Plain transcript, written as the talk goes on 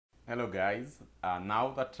Hello guys,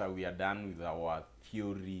 now that we are done with our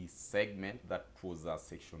theory segment, that was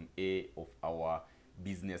section A of our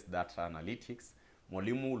business data analytics,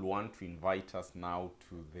 Mwalimu will want to invite us now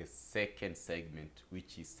to the second segment,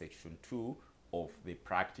 which is section 2 of the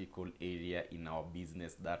practical area in our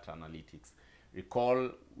business data analytics.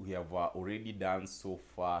 Recall we have already done so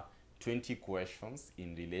far 20 questions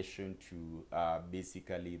in relation to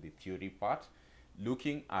basically the theory part.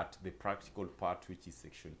 Looking at the practical part, which is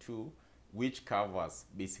section 2, which covers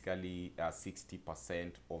basically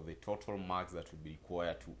 60% of the total marks that will be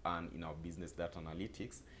required to earn in our business data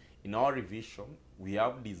analytics. In our revision, we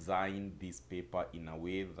have designed this paper in a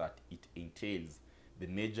way that it entails the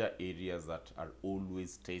major areas that are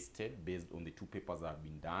always tested based on the two papers that have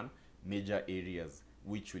been done, major areas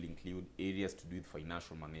which will include areas to do with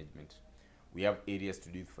financial management. We have areas to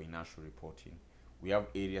do with financial reporting. We have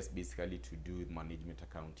areas basically to do with management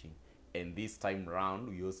accounting, and this time round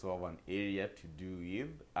we also have an area to do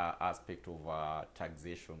with aspect of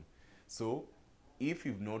taxation. So if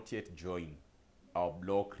you've not yet joined our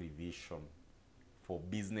block revision for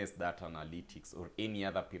business data analytics or any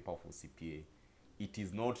other paper for CPA, it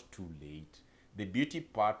is not too late. The beauty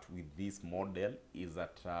part with this model is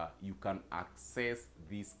that you can access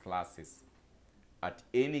these classes at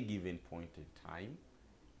any given point in time,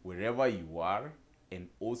 wherever you are, and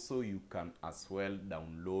also you can as well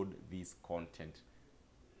download this content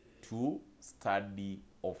to study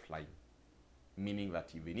offline, meaning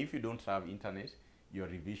that even if you don't have internet, your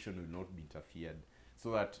revision will not be interfered.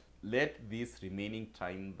 So that let this remaining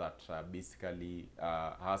time that basically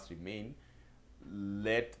has remained,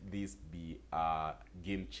 let this be a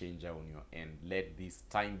game changer on your end. Let this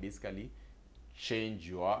time basically change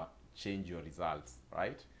your results,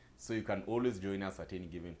 right? So you can always join us at any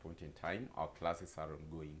given point in time. Our classes are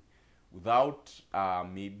ongoing. Without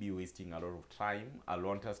maybe wasting a lot of time, I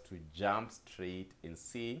want us to jump straight and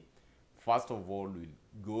see. First of all, we'll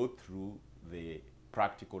go through the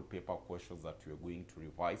practical paper questions that we're going to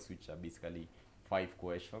revise, which are basically 5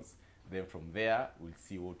 questions. Then from there, we'll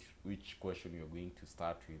see which question you're going to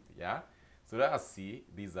start with, yeah? So let us see.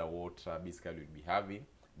 These are what basically we'll be having.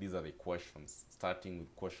 These are the questions, starting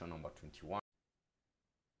with question number 21.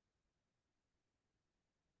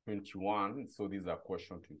 So these are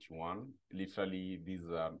question 21. Literally, this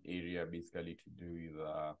area basically to do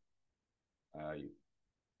with,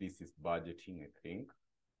 this is budgeting, I think.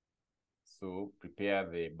 So prepare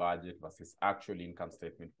the budget versus actual income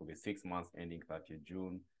statement for the 6 months ending 30th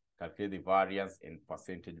June. Calculate the variance and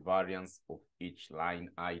percentage variance of each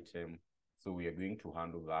line item. So we are going to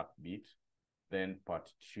handle that bit. Then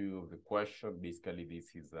part 2 of the question, basically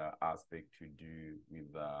this is an aspect to do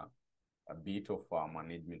with a bit of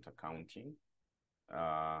management accounting,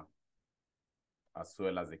 as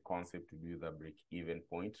well as a concept to do the break-even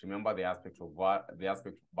point. Remember the aspect of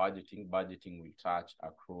budgeting. Budgeting will touch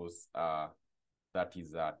across that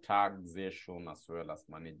is taxation as well as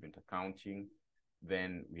management accounting.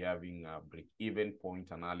 Then we're having a break-even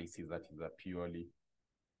point analysis, that is a purely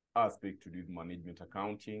aspect to do with management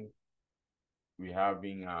accounting. We're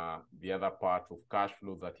having the other part of cash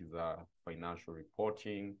flows, that is financial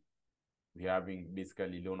reporting. We're having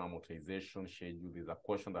basically loan amortization schedule. There's a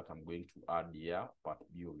question that I'm going to add here, part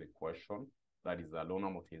B of the question. That is a loan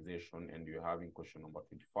amortization, and we're having question number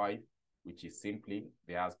 25, which is simply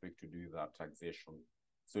the aspect to do with taxation.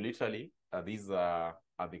 So literally, these are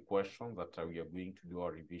the questions that we are going to do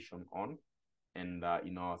our revision on. And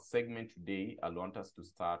in our segment today, I want us to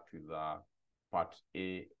start with part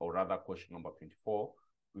A, or rather question number 24,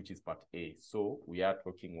 which is part A. So we are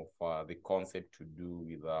talking of the concept to do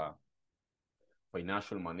with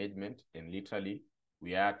financial management, and literally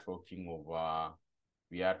we are talking of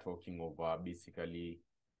basically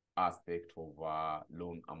aspect of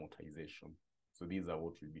loan amortization. So these are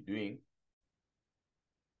what we'll be doing.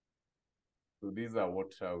 So these are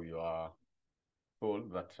what we are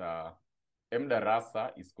told that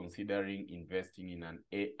MDarasa is considering investing in an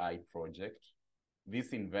AI project. This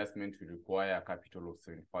investment will require a capital of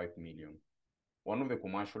 75 million. One of the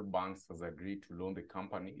commercial banks has agreed to loan the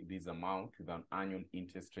company this amount with an annual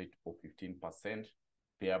interest rate of 15%,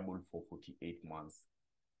 payable for 48 months.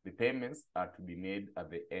 The payments are to be made at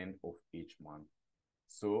the end of each month.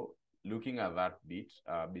 So looking at that bit,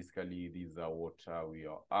 basically these are what we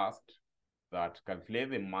are asked, that calculate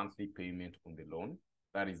the monthly payment on the loan,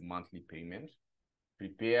 that is monthly payment.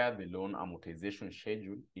 Prepare the loan amortization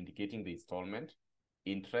schedule indicating the installment,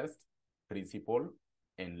 interest, principal,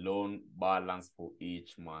 and loan balance for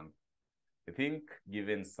each month. I think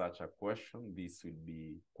given such a question, this will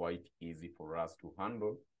be quite easy for us to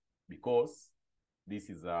handle, because This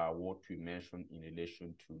is what we mentioned in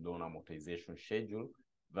relation to loan amortization schedule,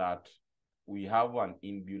 that we have an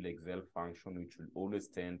inbuilt Excel function which will always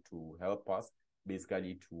tend to help us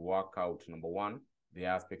basically to work out, number one, the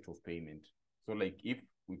aspect of payment. So like if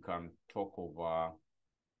we can talk over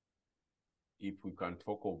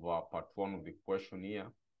part one of the question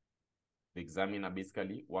here, the examiner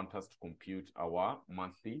basically wants us to compute our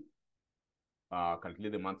monthly,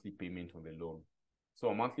 calculate the monthly payment on the loan. So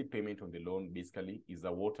a monthly payment on the loan basically is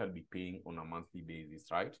what I'll be paying on a monthly basis,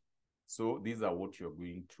 right? So these are what you're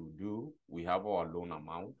going to do. We have our loan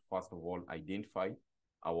amount. First of all, identify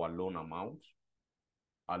our loan amount.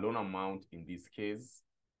 Our loan amount in this case,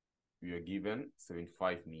 we are given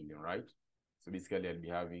 75 million, right? So basically I'll be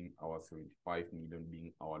having our 75 million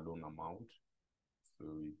being our loan amount. So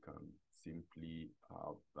we can simply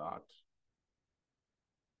have that.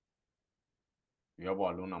 We have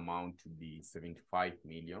our loan amount to be 75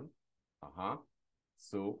 million.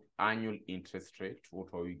 So annual interest rate,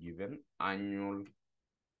 what are we given? Annual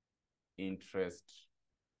interest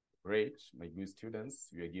rate, my good students,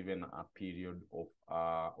 we are given a period of,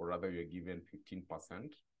 or rather we are given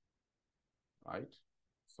 15%, right?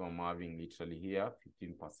 So I'm having literally here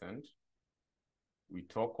 15%. We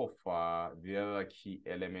talk of the other key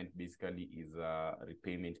element basically is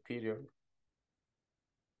repayment period.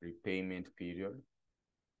 Repayment period.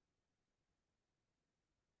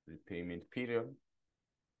 Repayment period.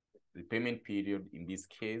 Repayment period in this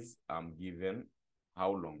case, I'm given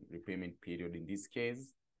how long? Repayment period in this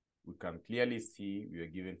case, we can clearly see we are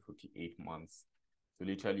given 48 months. So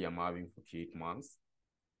literally I'm having 48 months.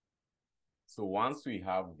 So once we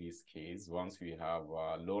have this case, once we have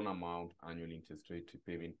loan amount, annual interest rate,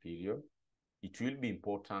 repayment period, it will be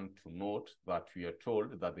important to note that we are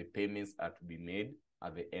told that the payments are to be made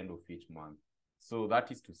at the end of each month. So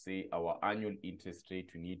that is to say our annual interest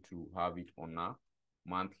rate, we need to have it on a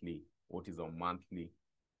monthly. What is our monthly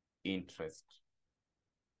interest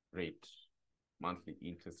rate? Monthly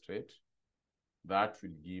interest rate. That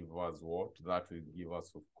will give us what? That will give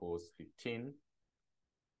us, of course, 15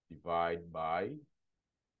 divided by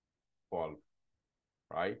 12,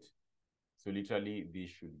 right? So literally this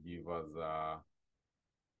should give us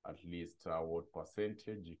at least what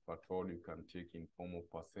percentage, if at all you can take in form of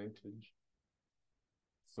percentage.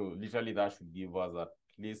 So literally that should give us at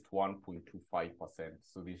least 1.25%.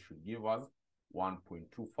 So this should give us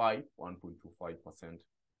 1.25%.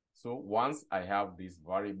 So once I have these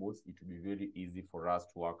variables, it will be very easy for us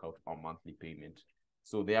to work out our monthly payment.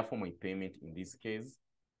 So therefore my payment in this case,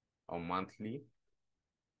 our monthly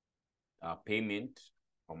payment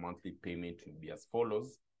will be as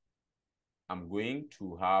follows. I'm going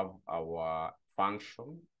to have our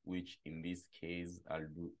function, which in this case, I'll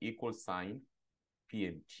do equal sign,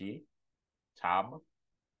 PNT, tab,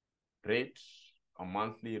 rate, a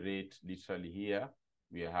monthly rate, literally here,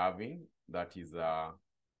 we are having, that is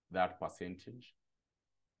that percentage.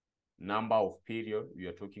 Number of period, we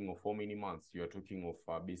are talking of how many months? You are talking of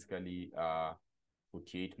basically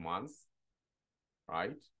 48 months,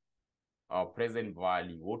 right? Our present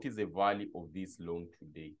value, what is the value of this loan to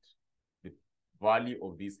date? The value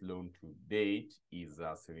of this loan to date is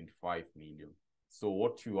 75 million. So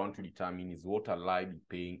what you want to determine is what will I be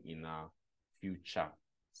paying in future.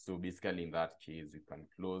 So basically in that case, you can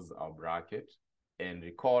close our bracket. And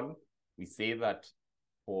recall, we say that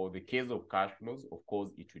for the case of cash flows, of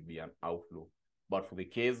course, it will be an outflow. But for the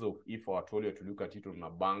case of, if I told you to look at it on a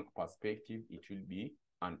bank perspective, it will be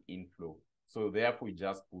an inflow. So therefore, we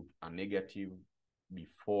just put a negative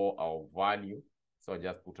before our value. So I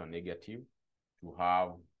just put a negative to have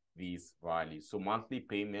this value. So monthly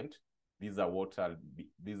payment, these are what I'll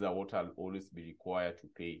always be required to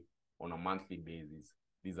pay on a monthly basis.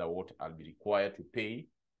 These are what I'll be required to pay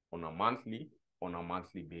on a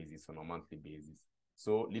monthly basis.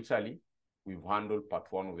 So literally, we've handled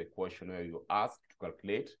part one of the question where you asked to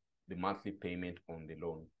calculate the monthly payment on the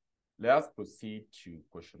loan. Let us proceed to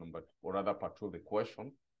question number, or rather part two of the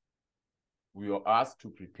question. We are asked to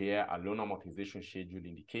prepare a loan amortization schedule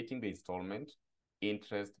indicating the installment,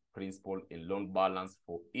 interest, principal, and loan balance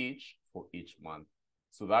for each month.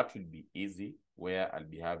 So that will be easy, where I'll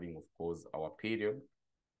be having, of course, our period,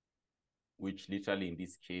 which literally in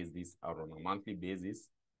this case, these are on a monthly basis.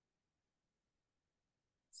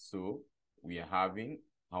 So we are having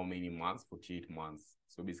how many months? 48 months.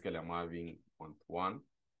 So basically I'm having month one.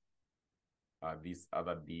 This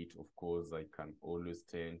other date, of course, I can always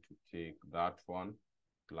tend to take that one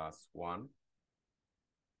plus 1.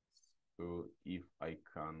 So if I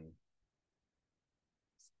can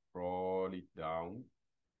scroll it down,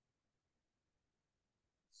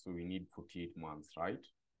 so we need 48 months, right?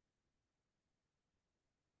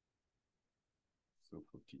 So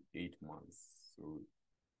 48 months. So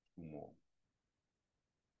 2 more.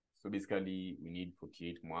 So basically we need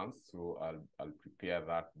 48 months. So I'll prepare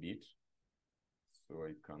that bit. So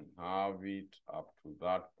I can have it up to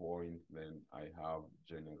that point. Then I have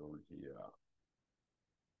general here.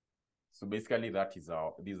 So basically these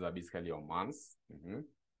are basically our months.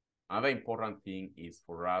 Another important thing is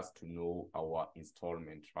for us to know our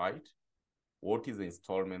installment, right? What is the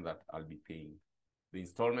installment that I'll be paying? The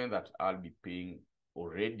installment that I'll be paying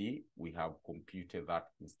already, we have computed that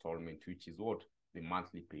installment, which is what? The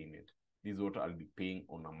monthly payment. This is what I'll be paying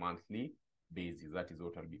on a monthly basis. That is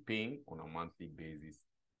what I'll be paying on a monthly basis,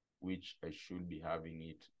 which I should be having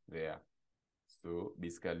it there. So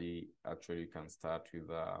basically, actually, you can start with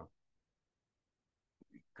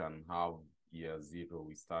we can have year 0.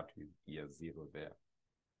 We start with year 0 there,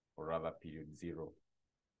 or rather period 0.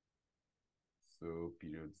 So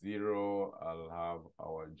period 0, I'll have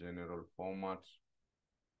our general format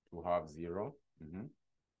to have 0.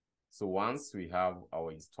 So once we have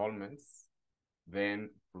our installments, then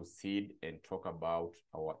proceed and talk about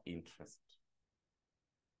our interest.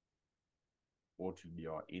 What will be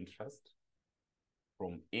our interest?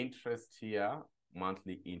 From interest here,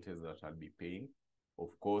 monthly interest that I'll be paying.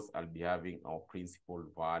 Of course, I'll be having our principal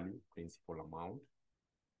value, principal amount.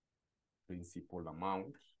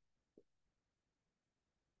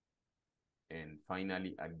 And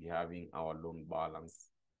finally, I'll be having our loan balance.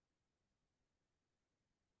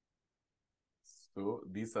 So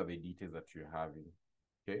these are the details that you're having,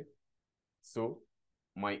 okay? So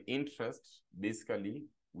my interest basically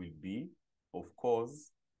will be, of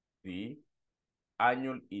course, the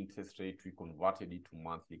annual interest rate. We converted it to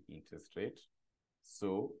monthly interest rate.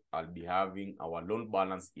 So I'll be having our loan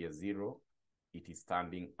balance year 0. It is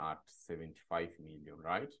standing at 75 million,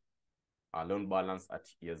 right? Our loan balance at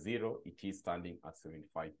year 0, it is standing at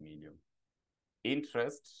 75 million.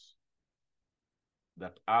 Interest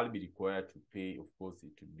that I'll be required to pay, of course,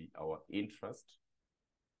 it will be our interest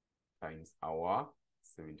times our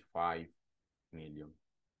 75 million.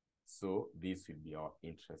 So this will be our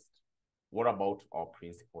interest. What about our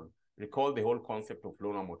principal? Recall the whole concept of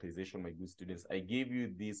loan amortization, my good students. I gave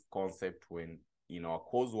you this concept when in our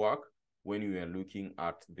coursework, when we were looking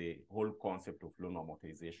at the whole concept of loan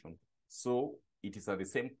amortization. So it is at the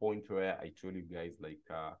same point where I told you guys, like,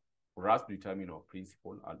 for us to determine our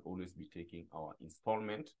principal, I'll always be taking our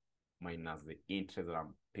installment minus the interest that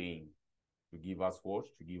I'm paying to give us what?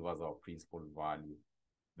 To give us our principal value.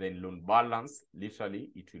 Then loan balance, literally,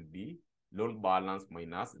 it will be loan balance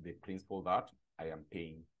minus the principal that I am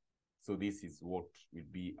paying. So this is what will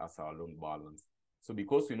be as our loan balance. So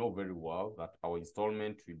because we know very well that our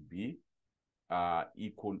installment will be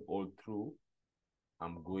equal all through,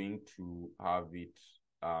 I'm going to have it,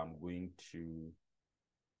 I'm going to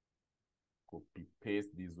copy paste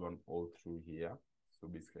this one all through here. So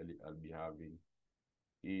basically I'll be having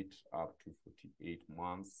it up to 48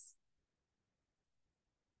 months.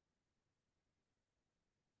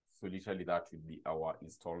 So literally that will be our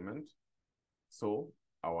installment. So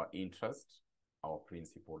our interest, our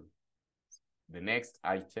principal. The next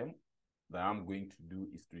item that I'm going to do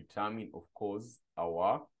is to determine, of course,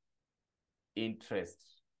 our interest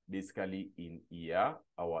basically in year,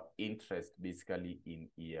 our interest basically in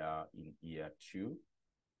year 2,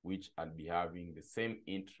 which I'll be having the same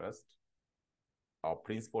interest, our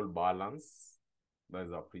principal balance, that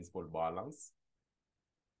is our principal balance.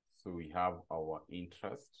 So we have our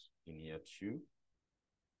interest in year 2.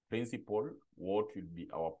 Principal, what will be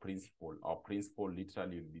our principal? Our principal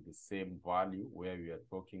literally will be the same value where we are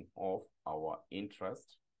talking of our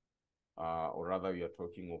interest, or rather we are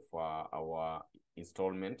talking of our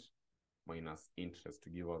installment minus interest to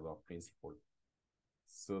give us our principal.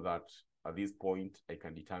 So that at this point, I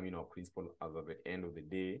can determine our principal as at the end of the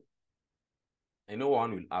day. I know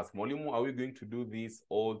one will ask, Molimo, are we going to do this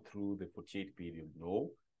all through the 48 period?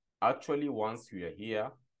 No. Actually, once we are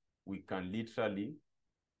here, we can literally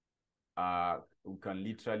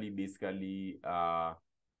basically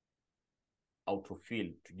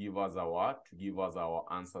autofill to give us our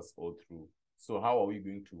answers all through. So how are we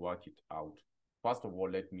going to work it out? First of all,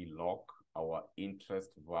 let me lock our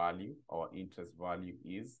interest value. Our interest value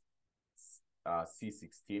is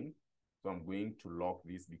C16. So I'm going to lock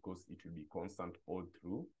this because it will be constant all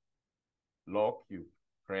through. Lock, you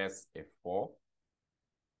press F4.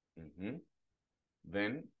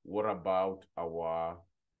 Then what about our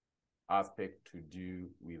aspect to do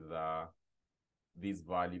with this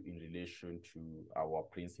value in relation to our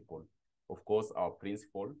principal? Of course, our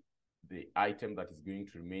principal, the item that is going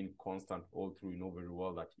to remain constant all through, you know very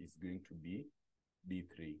well that is going to be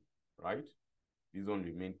B3, right? This one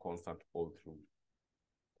remain constant all through.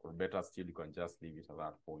 or better still, you can just leave it at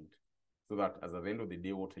that point. So that as at the end of the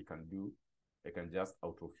day, what I can do, I can just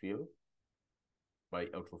autofill. By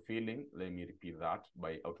autofilling, let me repeat that.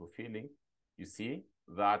 By autofilling, you see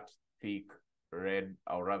that thick red,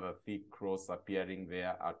 or rather thick cross appearing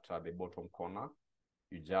there at the bottom corner.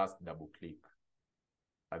 You just double click.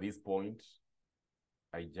 At this point,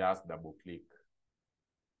 I just double click.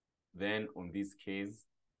 Then on this case,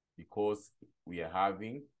 because we are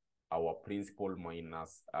having our principal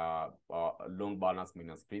minus loan balance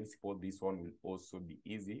minus principal, this one will also be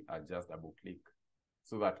easy. I just double click.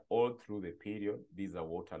 So that all through the period, these are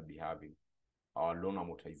what I'll be having, our loan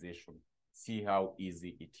amortization. See how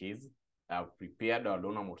easy it is. I've prepared our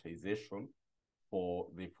loan amortization for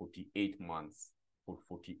the 48 months, for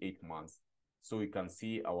 48 months. So we can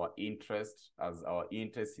see our interest. As our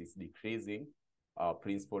interest is decreasing, our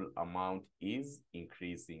principal amount is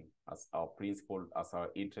increasing. As our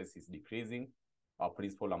interest is decreasing, our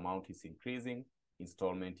principal amount is increasing.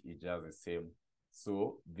 Installment is just the same.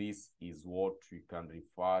 So this is what we can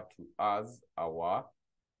refer to as our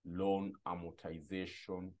loan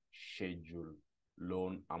amortization schedule.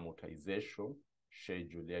 Loan amortization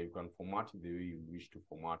schedule. There, you can format it the way you wish to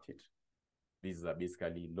format it. This is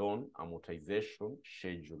basically loan amortization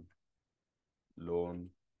schedule. Loan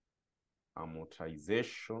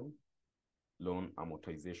amortization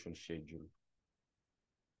schedule.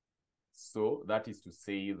 So that is to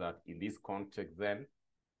say that in this context, then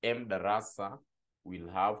M. Darasa will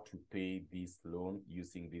have to pay this loan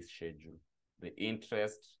using this schedule, the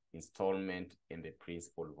interest, installment, and the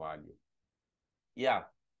principal value. Yeah,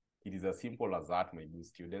 it is as simple as that, my good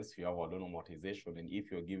students. You have a loan amortization, and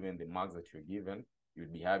if you're given the marks that you're given,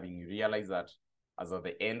 you'll be having, you realize that as at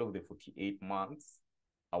the end of the 48 months,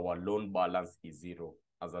 our loan balance is 0.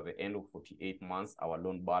 As at the end of 48 months, our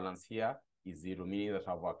loan balance here is 0, meaning that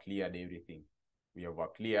I've cleared everything. We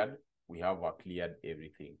have cleared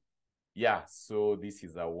everything. Yeah, so this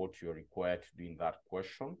is what you're required to do in that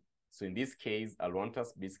question. So in this case, I want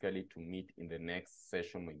us basically to meet in the next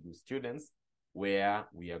session, my good students, where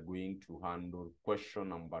we are going to handle question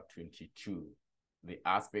number 22, the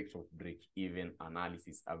aspect of break-even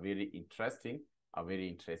analysis. A very interesting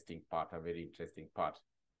part.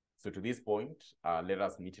 So to this point, let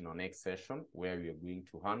us meet in our next session where we are going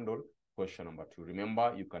to handle question number 2.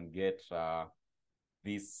 Remember, you can get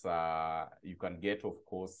of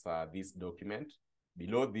course, this document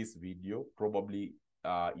below this video. Probably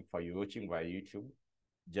if you're watching via YouTube,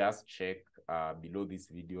 just check below this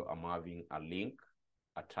video. I'm having a link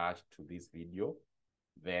attached to this video.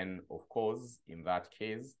 Then, of course, in that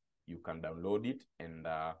case, you can download it and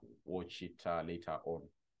watch it later on.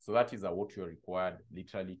 So that is what you're required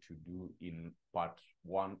literally to do in part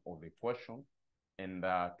 1 of the question. And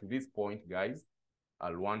to this point, guys,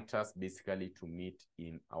 I'll want us basically to meet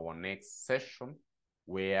in our next session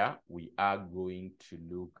where we are going to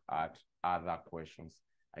look at other questions.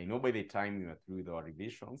 I know by the time we are through with our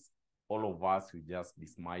revisions, all of us will just be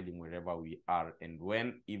smiling wherever we are. And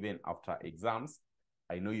when, even after exams,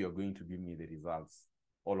 I know you're going to give me the results,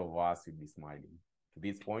 all of us will be smiling. To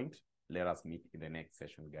this point, let us meet in the next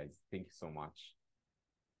session, guys. Thank you so much.